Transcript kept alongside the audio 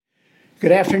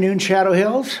Good afternoon, Shadow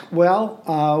Hills.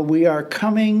 Well, we are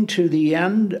coming to the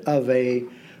end of a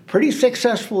pretty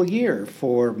successful year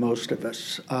for most of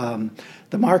us.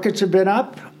 The markets have been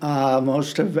up,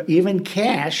 most of even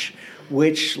cash,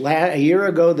 which a year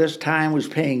ago this time was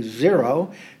paying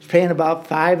zero, is paying about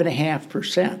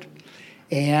 5.5%.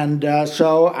 And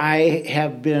so I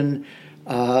have been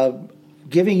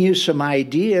giving you some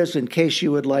ideas in case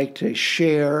you would like to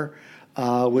share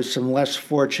with some less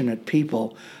fortunate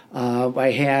people.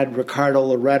 I had Ricardo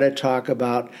Loretta talk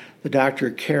about the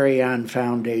Dr. Carry On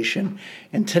Foundation.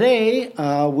 And today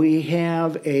we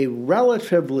have a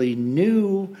relatively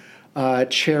new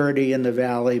charity in the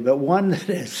Valley, but one that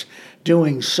is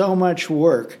doing so much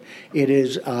work. It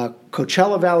is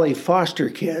Coachella Valley Foster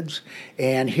Kids,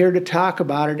 and here to talk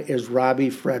about it is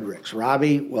Robbie Fredericks.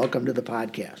 Robbie, welcome to the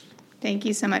podcast. Thank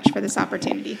you so much for this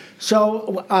opportunity.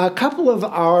 So a couple of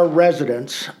our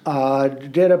residents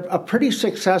did a pretty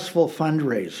successful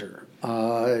fundraiser.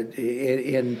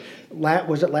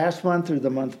 Was it last month or the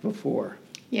month before?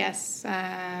 Yes,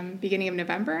 beginning of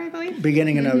November, I believe.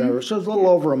 Beginning of November, so it was a little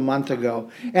over a month ago,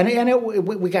 and it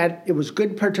was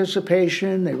good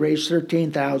participation. They raised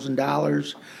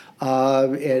 $13,000,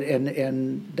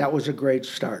 and that was a great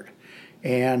start.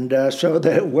 And so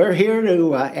we're here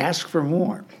to ask for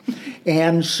more.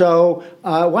 And so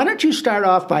why don't you start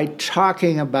off by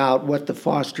talking about what the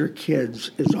Foster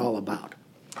Kids is all about?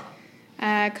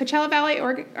 Coachella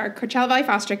Valley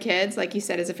Foster Kids, like you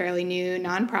said, is a fairly new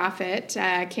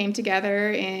nonprofit. Came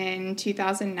together in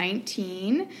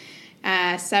 2019.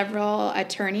 Several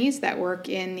attorneys that work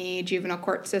in the juvenile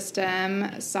court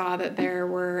system saw that there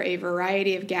were a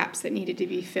variety of gaps that needed to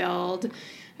be filled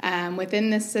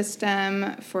within the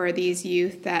system for these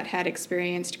youth that had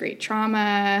experienced great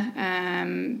trauma,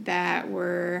 that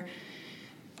were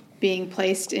being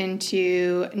placed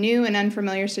into new and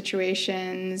unfamiliar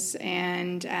situations,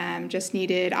 and just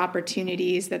needed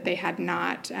opportunities that they had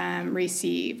not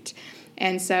received.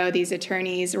 And so these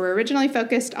attorneys were originally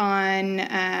focused on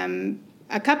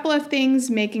a couple of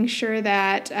things, making sure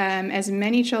that as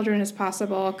many children as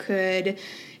possible could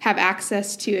have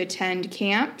access to attend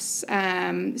camps,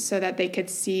 so that they could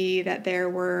see that there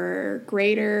were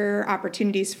greater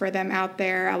opportunities for them out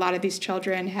there. A lot of these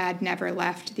children had never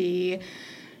left the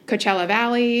Coachella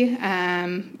Valley,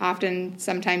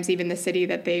 sometimes even the city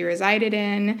that they resided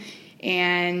in.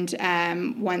 And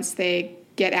once they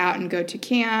get out and go to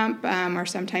camp, or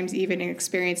sometimes even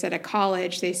experience at a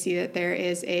college, they see that there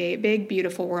is a big,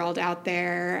 beautiful world out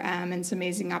there, and some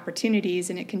amazing opportunities,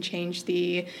 and it can change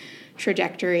the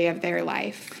trajectory of their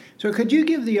life. So could you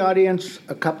give the audience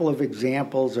a couple of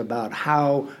examples about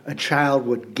how a child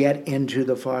would get into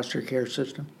the foster care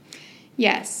system?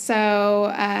 Yes,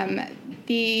 so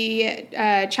the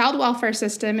child welfare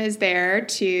system is there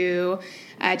to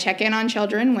check in on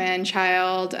children when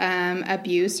child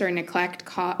abuse or neglect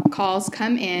calls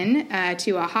come in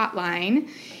to a hotline.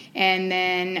 And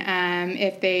then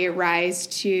if they rise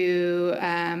to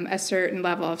a certain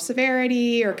level of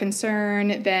severity or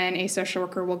concern, then a social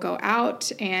worker will go out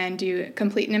and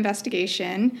complete an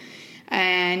investigation.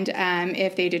 And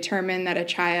if they determine that a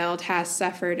child has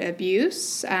suffered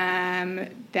abuse,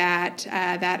 that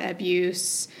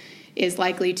abuse is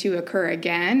likely to occur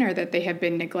again, or that they have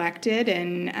been neglected,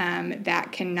 and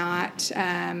that cannot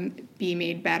be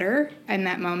made better in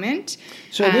that moment.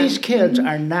 So these kids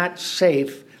are not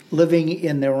safe living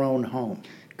in their own home.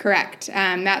 Correct.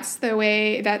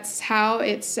 That's how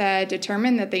it's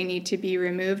determined that they need to be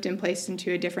removed and placed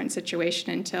into a different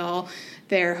situation until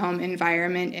their home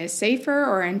environment is safer,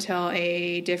 or until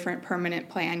a different permanent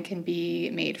plan can be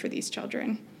made for these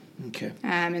children. Okay.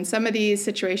 And some of these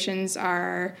situations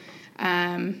are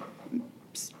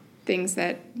things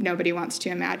that nobody wants to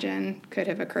imagine could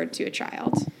have occurred to a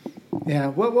child.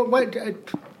 Yeah.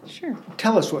 Sure.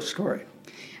 Tell us what story.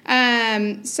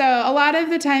 So a lot of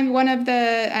the time, one of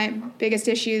the biggest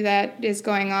issue that is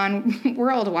going on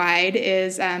worldwide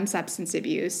is substance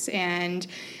abuse, and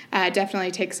definitely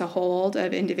takes a hold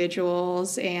of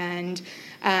individuals, and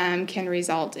can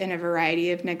result in a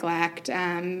variety of neglect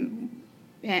and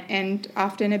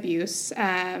often abuse.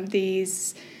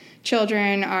 These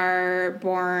children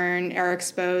are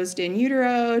exposed in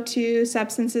utero to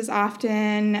substances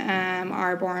often,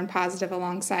 are born positive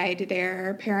alongside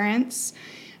their parents.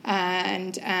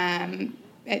 And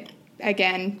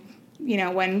again,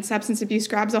 when substance abuse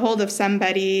grabs a hold of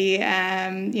somebody,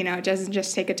 it doesn't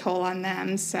just take a toll on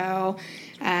them. So,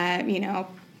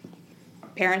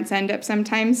 parents end up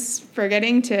sometimes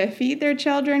forgetting to feed their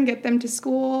children, get them to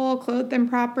school, clothe them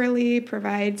properly,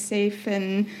 provide safe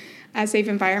and safe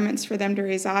environments for them to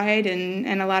reside,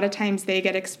 and a lot of times they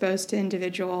get exposed to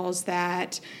individuals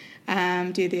that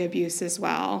do the abuse as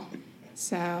well.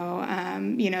 So,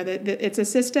 it's a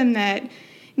system that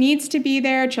needs to be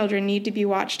there. Children need to be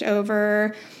watched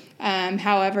over.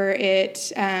 However,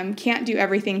 it can't do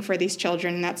everything for these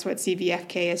children. And that's what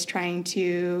CVFK is trying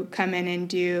to come in and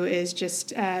do, is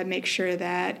just make sure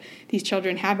that these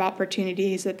children have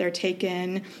opportunities, that they're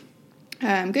taken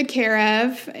good care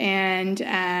of, and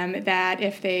that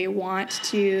if they want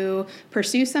to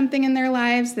pursue something in their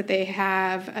lives, that they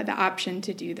have the option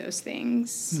to do those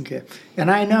things. Okay. And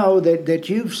I know that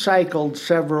you've cycled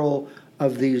several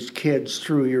of these kids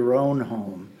through your own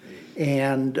home,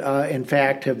 and in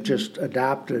fact have just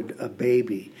adopted a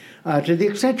baby. To the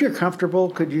extent you're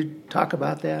comfortable, could you talk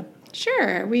about that?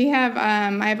 Sure. We have,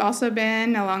 I've also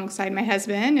been, alongside my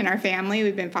husband and our family,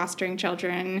 we've been fostering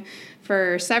children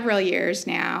for several years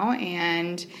now,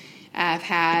 and I've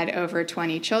had over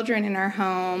 20 children in our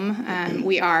home.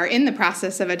 We are in the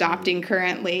process of adopting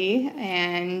currently,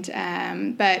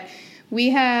 but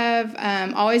we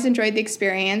have always enjoyed the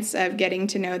experience of getting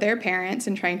to know their parents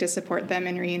and trying to support them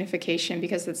in reunification,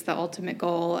 because that's the ultimate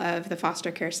goal of the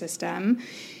foster care system.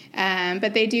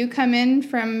 But they do come in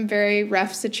from very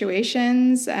rough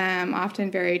situations, often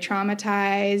very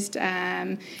traumatized,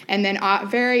 and then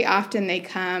very often they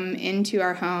come into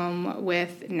our home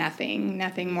with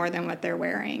nothing more than what they're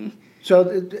wearing. So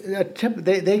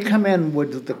they come in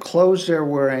with the clothes they're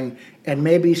wearing and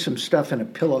maybe some stuff in a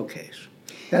pillowcase.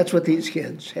 That's what these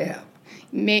kids have.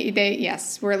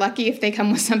 Yes, we're lucky if they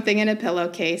come with something in a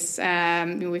pillowcase.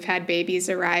 We've had babies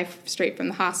arrive straight from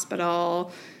the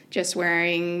hospital, just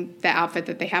wearing the outfit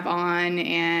that they have on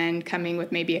and coming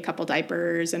with maybe a couple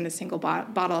diapers and a single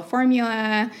bottle of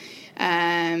formula.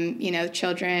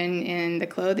 Children in the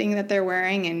clothing that they're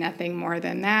wearing and nothing more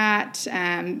than that.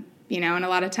 And a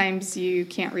lot of times you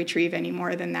can't retrieve any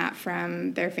more than that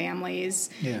from their families.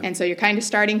 Yeah. And so you're kind of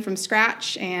starting from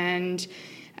scratch, and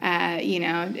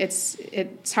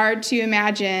it's hard to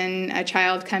imagine a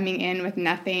child coming in with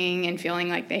nothing and feeling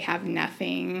like they have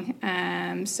nothing.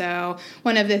 So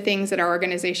one of the things that our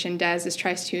organization does is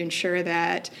tries to ensure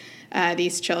that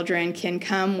these children can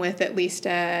come with at least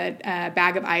a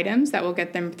bag of items that will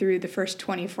get them through the first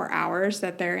 24 hours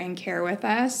that they're in care with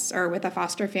us or with a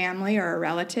foster family or a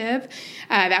relative.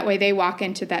 That way they walk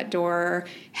into that door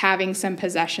having some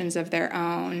possessions of their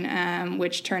own,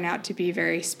 which turn out to be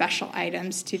very special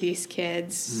items to these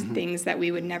kids, things that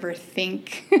we would never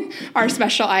think are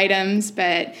special items,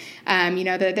 but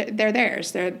they're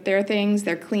theirs. They're things,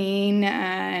 they're clean,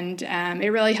 and it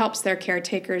really helps their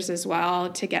caretakers as well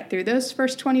to get through those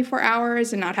first 24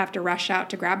 hours and not have to rush out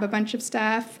to grab a bunch of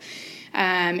stuff.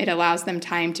 It allows them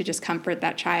time to just comfort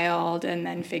that child and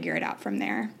then figure it out from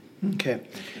there. Okay.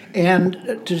 And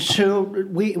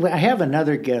I have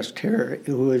another guest here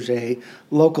who is a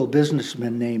local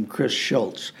businessman named Chris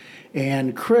Schultz.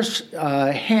 And Chris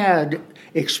had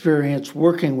experience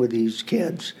working with these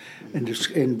kids and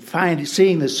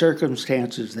seeing the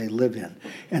circumstances they live in.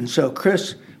 And so,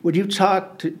 Chris, would you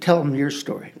tell them your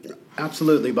story?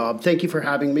 Absolutely, Bob. Thank you for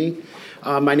having me.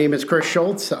 My name is Chris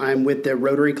Schultz. I'm with the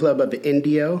Rotary Club of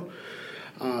Indio,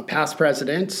 past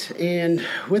president. And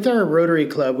with our Rotary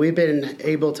Club, we've been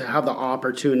able to have the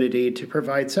opportunity to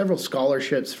provide several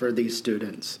scholarships for these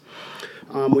students.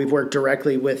 We've worked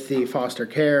directly with the foster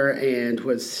care and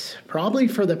was probably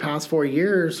for the past 4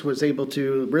 years was able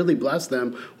to really bless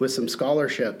them with some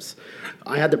scholarships.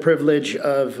 I had the privilege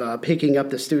of picking up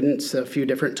the students a few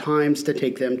different times to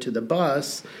take them to the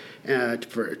bus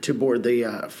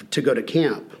to go to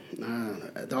camp.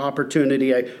 The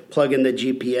opportunity, I plug in the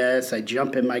GPS, I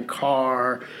jump in my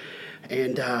car,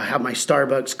 and have my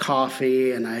Starbucks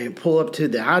coffee, and I pull up to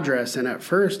the address, and at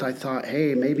first I thought,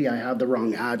 hey, maybe I have the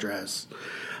wrong address.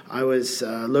 I was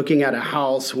looking at a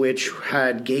house which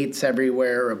had gates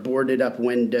everywhere, a boarded up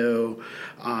window,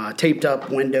 taped up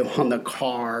window on the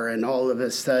car, and all of a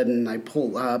sudden I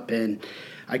pull up and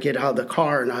I get out of the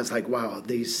car, and I was like, wow,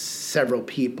 these several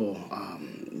people,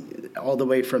 all the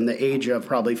way from the age of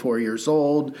probably 4 years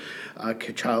old, a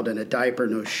child in a diaper,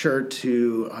 no shirt,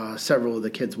 to several of the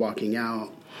kids walking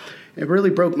out. It really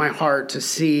broke my heart to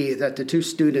see that the two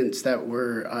students that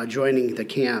were joining the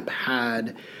camp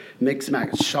had mixed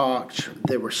match shock.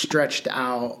 They were stretched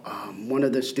out. One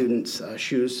of the students'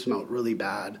 shoes smelled really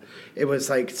bad. It was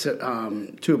like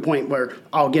to a point where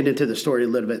I'll get into the story a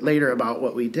little bit later about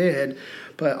what we did.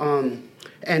 But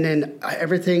and then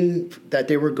everything that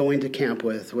they were going to camp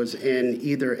with was in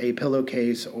either a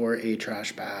pillowcase or a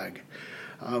trash bag.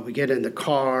 We get in the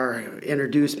car,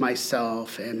 introduce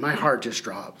myself, and my heart just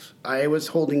drops. I was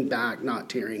holding back, not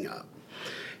tearing up.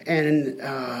 And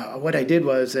what I did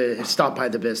was stop by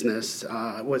the business,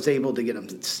 was able to get them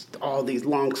all these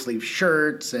long sleeve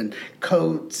shirts and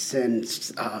coats, and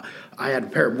I had a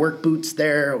pair of work boots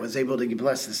there. I was able to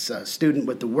bless this student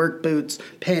with the work boots,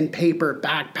 pen, paper,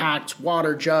 backpacks,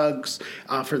 water jugs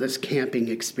for this camping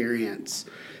experience.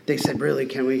 They said, really,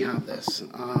 can we have this?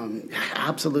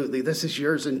 Absolutely. This is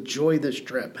yours. Enjoy this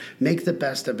trip. Make the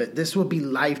best of it. This will be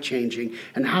life-changing.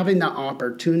 And having the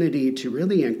opportunity to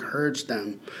really encourage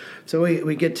them. So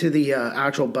we get to the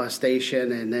actual bus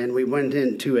station, and then we went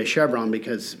into a Chevron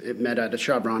because it met at a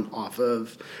Chevron off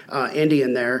of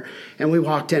Indian there. And we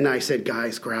walked in, and I said,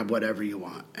 guys, grab whatever you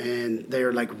want. And they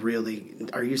were like, really?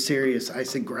 Are you serious? I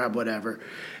said, grab whatever.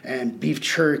 And beef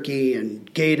jerky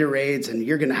and Gatorades, and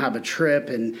you're going to have a trip.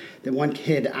 And then one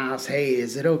kid asked, hey,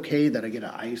 is it okay that I get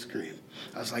an ice cream?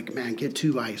 I was like, man, get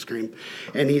 2 ice cream.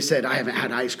 And he said, I haven't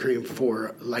had ice cream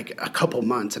for like a couple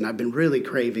months, and I've been really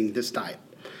craving this type.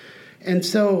 And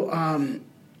so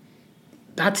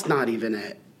that's not even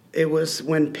it. It was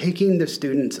when picking the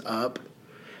students up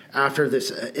after this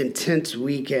intense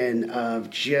weekend of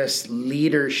just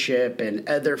leadership and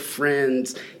other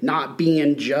friends, not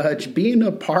being judged, being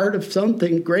a part of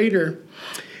something greater,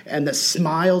 and the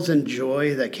smiles and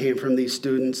joy that came from these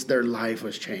students, their life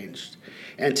was changed.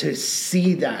 And to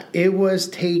see that, it was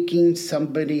taking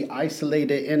somebody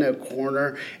isolated in a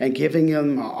corner and giving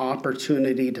them an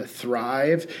opportunity to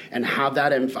thrive and have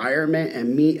that environment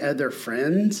and meet other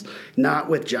friends, not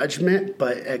with judgment,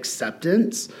 but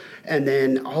acceptance. And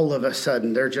then all of a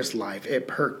sudden, they're just life. It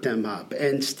perked them up.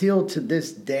 And still to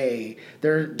this day,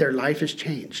 their life has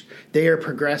changed. They are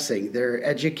progressing, their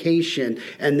education,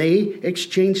 and they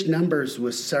exchanged numbers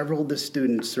with several of the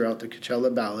students throughout the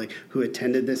Coachella Valley who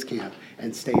attended this camp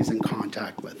and stays in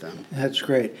contact with them. That's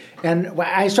great. And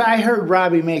I heard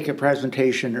Robbie make a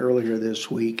presentation earlier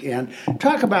this week and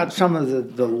talk about some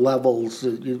of the levels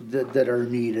that are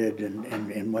needed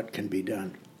and what can be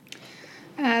done.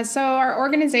 So our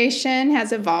organization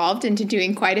has evolved into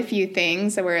doing quite a few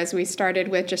things, whereas we started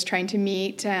with just trying to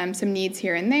meet some needs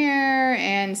here and there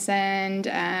and send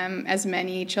as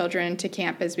many children to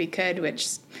camp as we could, which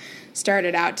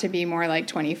started out to be more like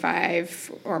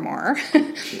 25 or more.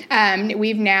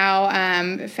 We've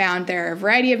now found there are a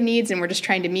variety of needs, and we're just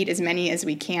trying to meet as many as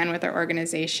we can with our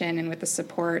organization and with the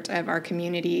support of our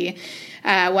community.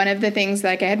 One of the things,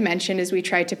 like I had mentioned, is we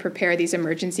try to prepare these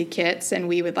emergency kits, and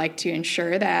we would like to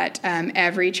ensure that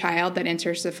every child that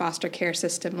enters the foster care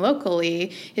system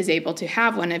locally is able to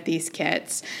have one of these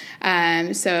kits.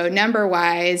 So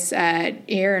number-wise,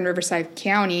 here in Riverside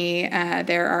County,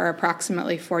 there are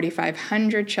approximately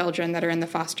 4,500 children that are in the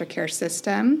foster care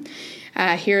system.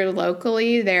 Here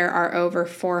locally, there are over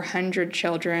 400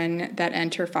 children that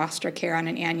enter foster care on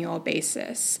an annual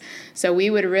basis. So we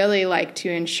would really like to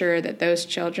ensure that those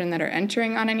children that are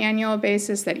entering on an annual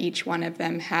basis, that each one of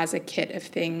them has a kit of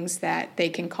things that they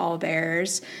can call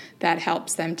theirs that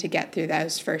helps them to get through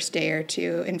those first day or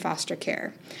two in foster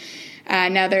care.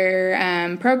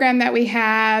 Another program that we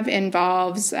have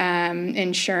involves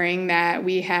ensuring that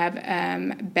we have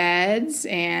beds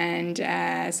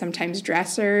and sometimes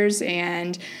dressers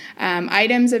and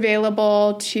items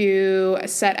available to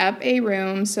set up a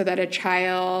room so that a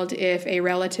child, if a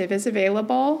relative is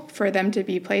available for them to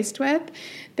be placed with,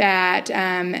 that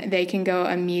they can go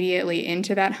immediately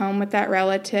into that home with that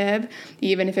relative,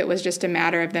 even if it was just a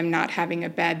matter of them not having a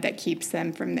bed that keeps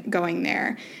them from going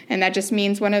there. And that just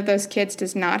means one of those kids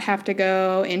does not have to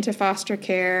go into foster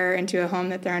care, into a home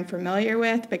that they're unfamiliar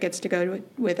with, but gets to go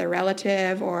with a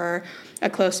relative or a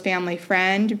close family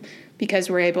friend because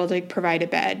we're able to provide a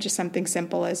bed, just something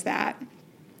simple as that.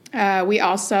 We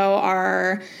also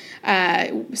are,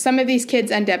 some of these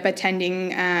kids end up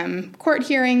attending court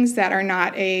hearings that are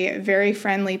not a very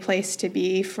friendly place to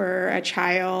be for a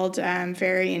child,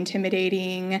 very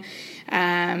intimidating,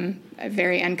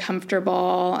 very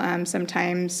uncomfortable,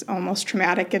 sometimes almost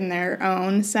traumatic in their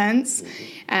own sense.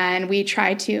 And we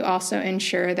try to also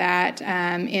ensure that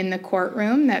in the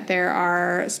courtroom that there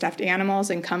are stuffed animals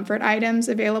and comfort items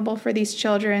available for these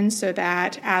children so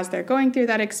that as they're going through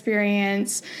that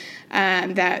experience,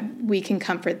 that we can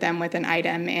comfort them with an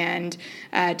item, and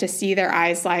to see their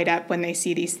eyes light up when they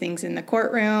see these things in the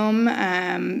courtroom.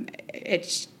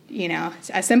 It's,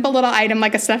 a simple little item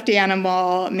like a stuffed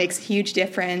animal makes a huge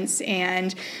difference.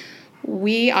 And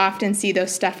we often see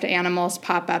those stuffed animals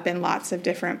pop up in lots of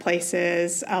different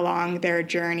places along their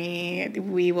journey.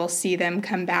 We will see them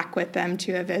come back with them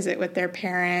to a visit with their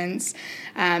parents,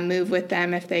 move with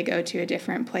them if they go to a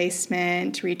different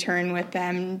placement, return with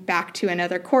them back to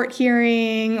another court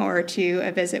hearing or to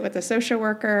a visit with a social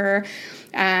worker.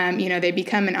 They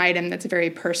become an item that's very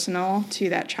personal to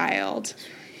that child.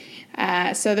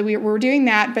 So that we're doing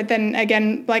that, but then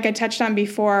again, like I touched on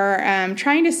before,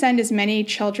 trying to send as many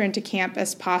children to camp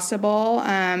as possible.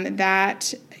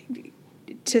 That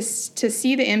to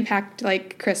see the impact,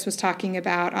 like Chris was talking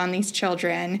about, on these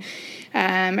children.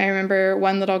 I remember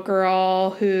one little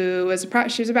girl who was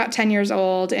about 10 years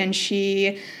old, and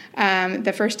she.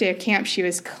 The first day of camp, she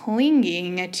was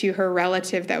clinging to her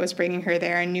relative that was bringing her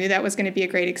there and knew that was going to be a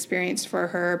great experience for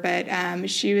her, but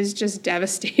she was just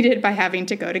devastated by having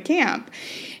to go to camp.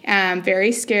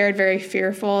 Very scared, very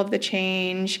fearful of the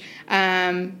change,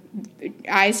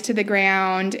 eyes to the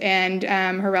ground, and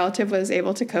her relative was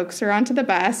able to coax her onto the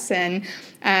bus, and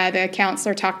the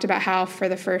counselor talked about how for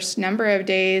the first number of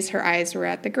days her eyes were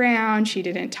at the ground, she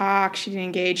didn't talk, she didn't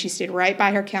engage, she stayed right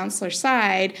by her counselor's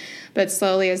side, but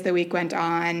slowly as the week went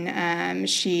on,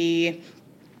 she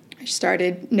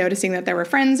started noticing that there were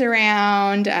friends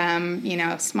around,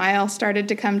 a smile started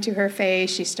to come to her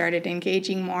face, she started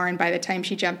engaging more, and by the time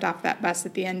she jumped off that bus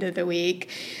at the end of the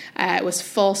week, it was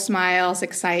full smiles,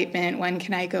 excitement, when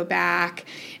can I go back?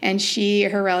 And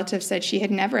her relative said she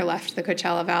had never left the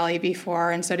Coachella Valley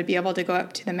before, and so to be able to go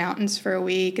up to the mountains for a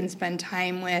week and spend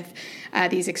time with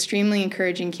these extremely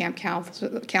encouraging camp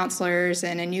counselors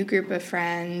and a new group of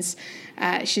friends,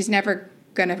 she's never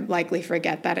going to likely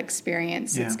forget that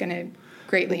experience. Yeah. It's going to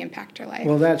greatly impact her life.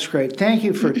 Well, that's great. Thank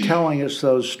you for telling us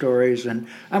those stories. And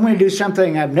I'm going to do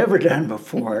something I've never done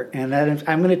before, and that is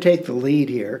I'm going to take the lead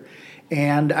here.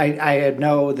 And I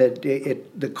know that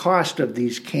the cost of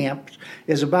these camps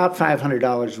is about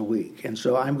 $500 a week. And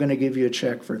so I'm going to give you a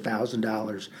check for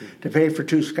 $1,000 to pay for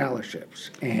 2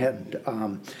 scholarships. And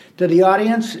to the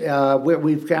audience,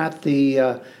 we've got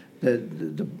the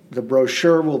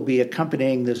brochure will be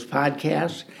accompanying this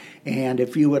podcast, and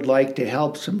if you would like to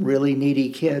help some really needy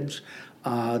kids,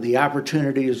 the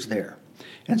opportunity is there.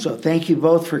 And so thank you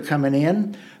both for coming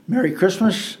in. Merry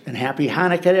Christmas and Happy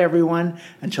Hanukkah to everyone.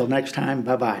 Until next time,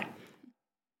 bye-bye.